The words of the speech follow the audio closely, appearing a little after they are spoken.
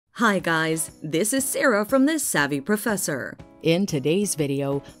Hi guys, this is Sarah from The Savvy Professor. In today's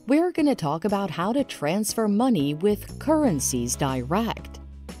video, we're going to talk about how to transfer money with Currencies Direct.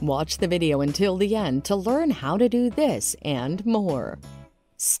 Watch the video until the end to learn how to do this and more.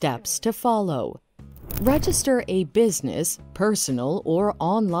 Steps to follow. Register a business, personal, or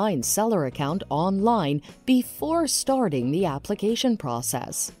online seller account online before starting the application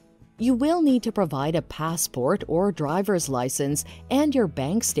process. You will need to provide a passport or driver's license and your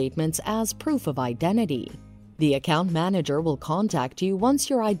bank statements as proof of identity. The account manager will contact you once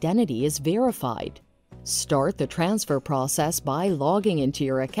your identity is verified. Start the transfer process by logging into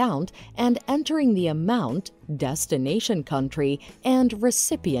your account and entering the amount, destination country, and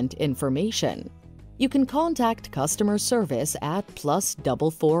recipient information. You can contact customer service at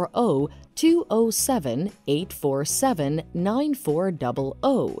 +440 207 847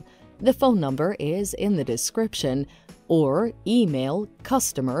 9400. The phone number is in the description, or email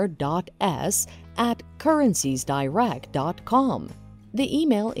customer.s@currenciesdirect.com. The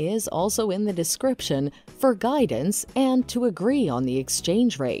email is also in the description for guidance and to agree on the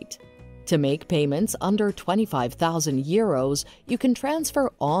exchange rate. To make payments under 25,000 euros, you can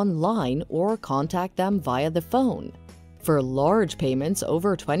transfer online or contact them via the phone. For large payments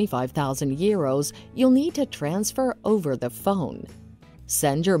over 25,000 euros, you'll need to transfer over the phone.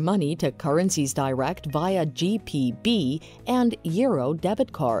 Send your money to Currencies Direct via GBP and EUR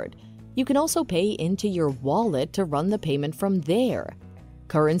debit card. You can also pay into your wallet to run the payment from there.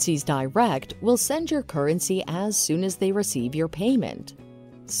 Currencies Direct will send your currency as soon as they receive your payment.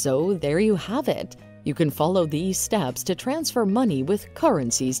 So there you have it. You can follow these steps to transfer money with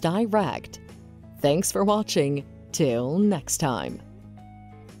Currencies Direct. Thanks for watching. Till next time.